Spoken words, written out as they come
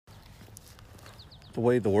The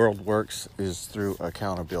way the world works is through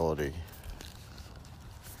accountability.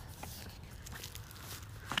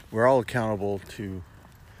 We're all accountable to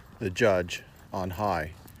the judge on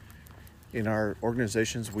high. In our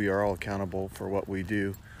organizations, we are all accountable for what we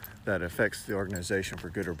do that affects the organization for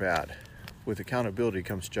good or bad. With accountability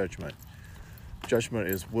comes judgment. Judgment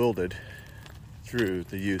is wielded through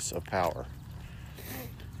the use of power.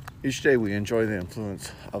 Each day we enjoy the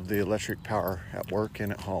influence of the electric power at work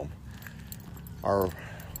and at home. Our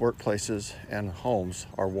workplaces and homes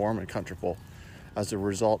are warm and comfortable as a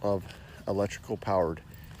result of electrical powered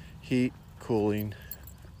heat, cooling,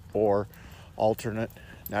 or alternate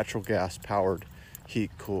natural gas powered heat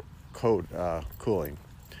cooling.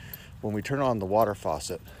 When we turn on the water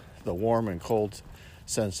faucet, the warm and cold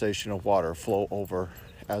sensation of water flow over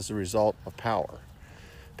as a result of power.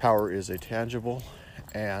 Power is a tangible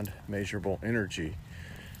and measurable energy,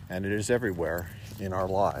 and it is everywhere in our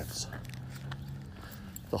lives.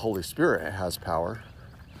 The Holy Spirit has power.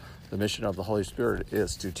 The mission of the Holy Spirit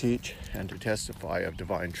is to teach and to testify of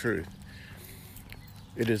divine truth.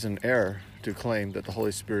 It is an error to claim that the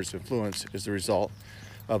Holy Spirit's influence is the result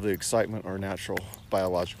of the excitement or natural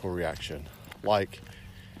biological reaction, like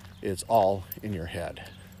it's all in your head.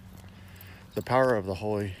 The power of the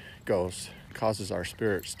Holy Ghost causes our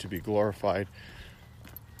spirits to be glorified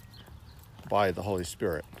by the Holy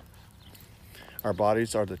Spirit. Our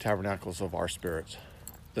bodies are the tabernacles of our spirits.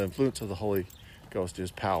 The influence of the Holy Ghost is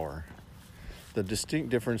power. The distinct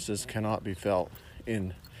differences cannot be felt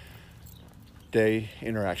in day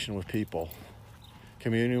interaction with people.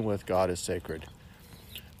 Communion with God is sacred.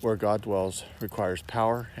 Where God dwells requires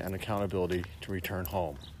power and accountability to return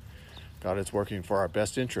home. God is working for our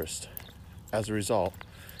best interest. As a result,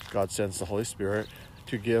 God sends the Holy Spirit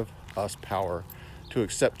to give us power to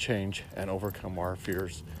accept change and overcome our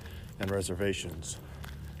fears and reservations,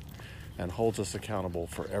 and holds us accountable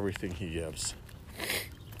for everything He gives.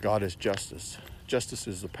 God is justice. Justice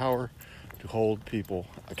is the power to hold people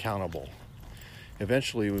accountable.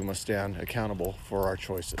 Eventually, we must stand accountable for our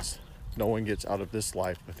choices. No one gets out of this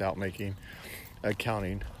life without making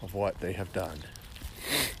accounting of what they have done.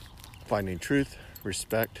 Finding truth,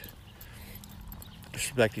 respecting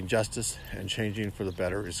justice, and changing for the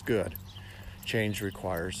better is good. Change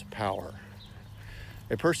requires power.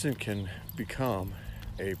 A person can become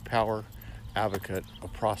a power advocate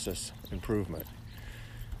of process improvement.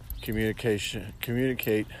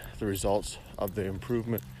 Communicate the results of the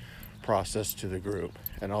improvement process to the group,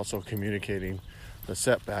 and also communicating the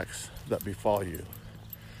setbacks that befall you.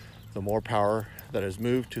 The more power that is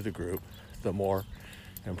moved to the group, the more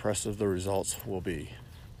impressive the results will be.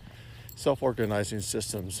 Self-organizing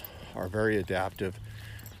systems are very adaptive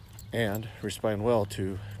and respond well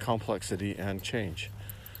to complexity and change.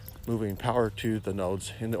 Moving power to the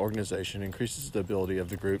nodes in the organization increases the ability of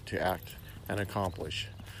the group to act and accomplish.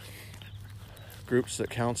 Groups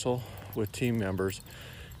that counsel with team members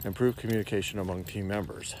improve communication among team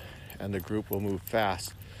members, and the group will move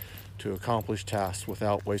fast to accomplish tasks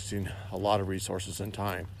without wasting a lot of resources and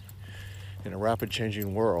time. In a rapid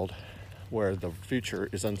changing world where the future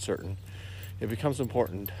is uncertain, it becomes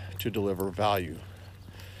important to deliver value.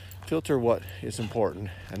 Filter what is important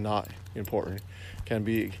and not important can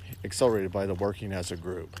be accelerated by the working as a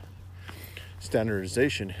group.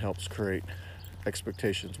 Standardization helps create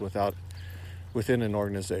expectations within an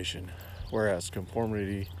organization, whereas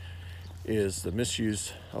conformity is the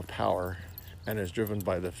misuse of power and is driven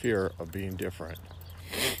by the fear of being different.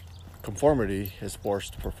 Conformity is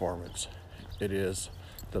forced performance. It is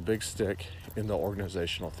the big stick in the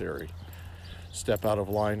organizational theory. Step out of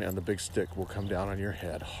line and the big stick will come down on your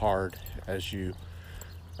head hard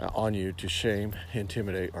on you to shame,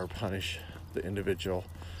 intimidate, or punish the individual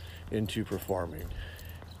into performing.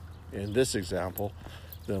 In this example,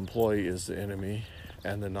 the employee is the enemy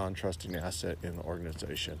and the non-trusting asset in the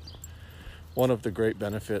organization. One of the great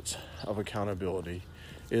benefits of accountability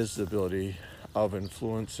is the ability of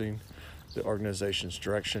influencing the organization's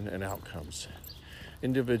direction and outcomes.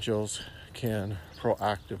 Individuals can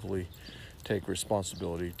proactively take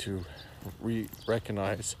responsibility to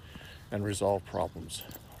recognize and resolve problems.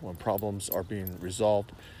 When problems are being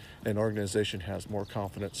resolved, an organization has more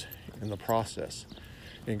confidence in the process.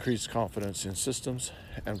 Increased confidence in systems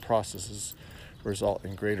and processes result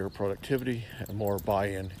in greater productivity and more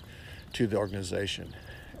buy-in to the organization.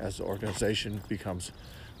 As the organization becomes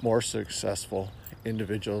more successful,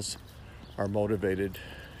 individuals are motivated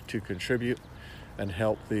to contribute and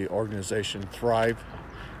help the organization thrive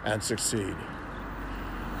and succeed.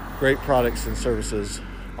 Great products and services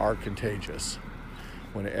are contagious.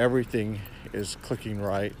 When everything is clicking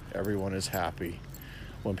right, everyone is happy.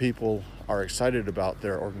 When people are excited about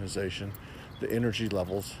their organization, the energy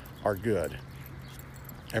levels are good.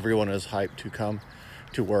 Everyone is hyped to come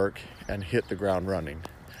to work and hit the ground running.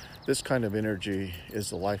 This kind of energy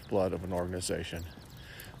is the lifeblood of an organization.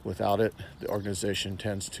 Without it, the organization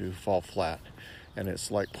tends to fall flat, and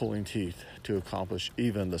it's like pulling teeth to accomplish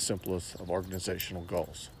even the simplest of organizational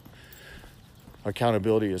goals.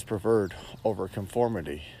 Accountability is preferred over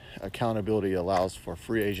conformity. Accountability allows for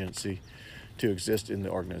free agency to exist in the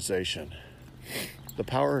organization. The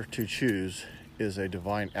power to choose is a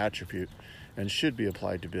divine attribute and should be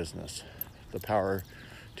applied to business. The power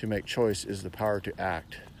to make choice is the power to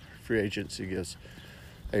act. Free agency gives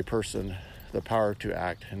a person the power to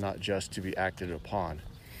act and not just to be acted upon.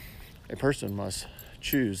 A person must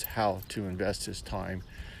choose how to invest his time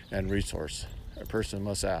and resource. A person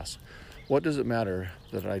must ask, what does it matter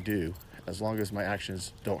that I do as long as my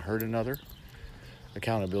actions don't hurt another?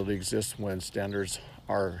 Accountability exists when standards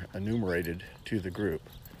are enumerated to the group.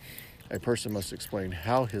 A person must explain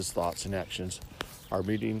how his thoughts and actions are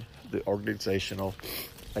meeting the organizational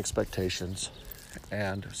expectations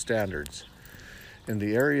and standards. In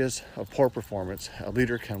the areas of poor performance, a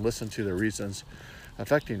leader can listen to the reasons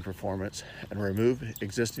affecting performance and remove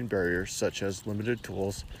existing barriers such as limited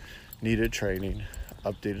tools, needed training,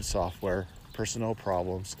 updated software, personnel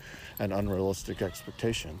problems, and unrealistic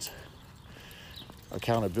expectations.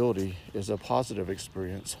 Accountability is a positive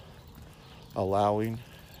experience, allowing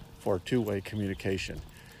for two-way communication.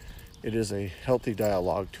 It is a healthy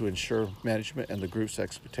dialogue to ensure management and the group's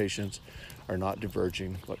expectations are not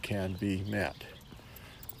diverging but can be met.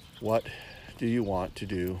 What do you want to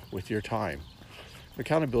do with your time?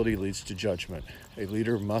 Accountability leads to judgment. A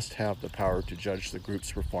leader must have the power to judge the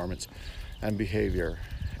group's performance and behavior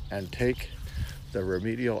and take the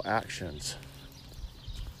remedial actions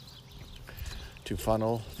to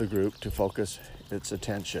funnel the group to focus its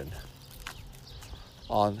attention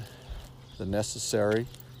on the necessary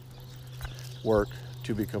work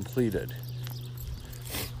to be completed.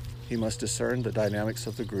 He must discern the dynamics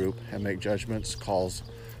of the group and make judgments calls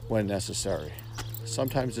when necessary.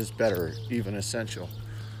 Sometimes it's better, even essential,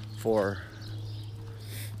 for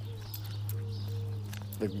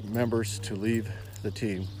the members to leave the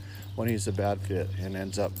team when he's a bad fit and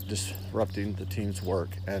ends up disrupting the team's work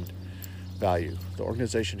and value. The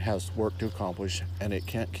organization has work to accomplish, and it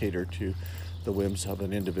can't cater to the whims of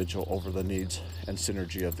an individual over the needs and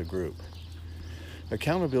synergy of the group.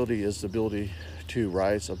 Accountability is the ability to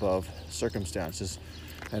rise above circumstances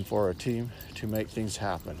and for a team to make things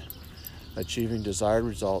happen. Achieving desired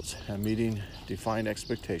results and meeting defined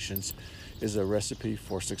expectations is a recipe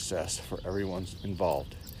for success for everyone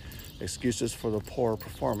involved. Excuses for the poor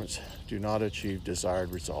performance do not achieve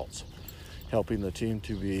desired results. Helping the team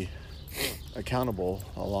to be accountable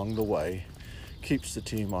along the way keeps the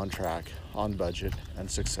team on track, on budget, and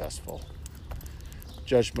successful.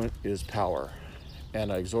 Judgment is power,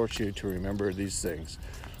 and I exhort you to remember these things.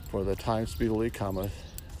 For the time speedily cometh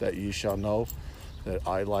that ye shall know that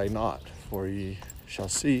I lie not, for ye shall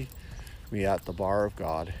see me at the bar of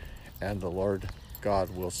God, and the Lord God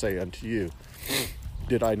will say unto you,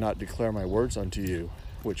 did I not declare my words unto you,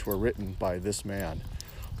 which were written by this man,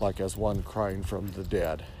 like as one crying from the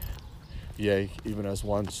dead, yea, even as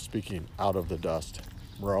one speaking out of the dust.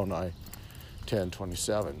 Moroni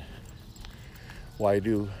 10:27. Why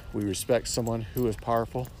do we respect someone who is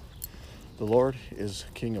powerful? The Lord is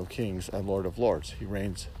King of kings and Lord of lords. He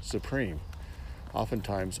reigns supreme.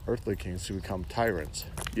 Oftentimes, earthly kings become tyrants,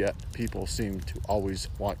 yet people seem to always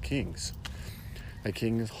want kings. A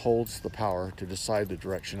king holds the power to decide the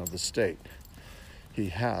direction of the state. He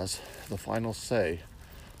has the final say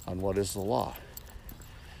on what is the law.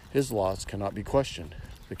 His laws cannot be questioned.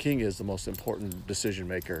 The king is the most important decision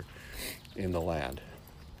maker in the land.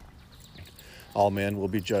 All men will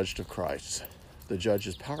be judged of Christ. The judge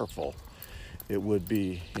is powerful. It would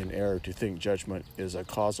be in error to think judgment is a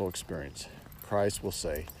causal experience. Christ will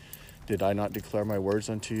say, did I not declare my words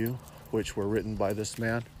unto you, which were written by this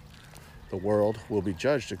man? The world will be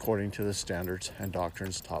judged according to the standards and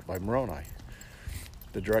doctrines taught by Moroni.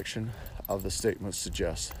 The direction of the statement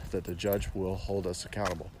suggests that the judge will hold us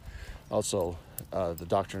accountable. Also, the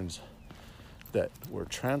doctrines that were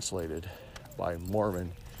translated by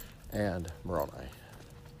Mormon and Moroni.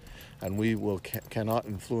 And we cannot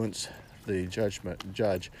influence the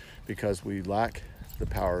judge because we lack the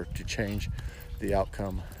power to change the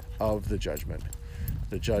outcome of the judgment.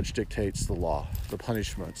 The judge dictates the law, the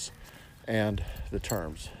punishments, and the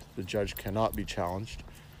terms. The judge cannot be challenged,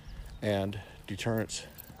 and deference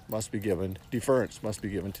must be given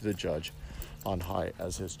to the judge on high,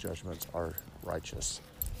 as his judgments are righteous.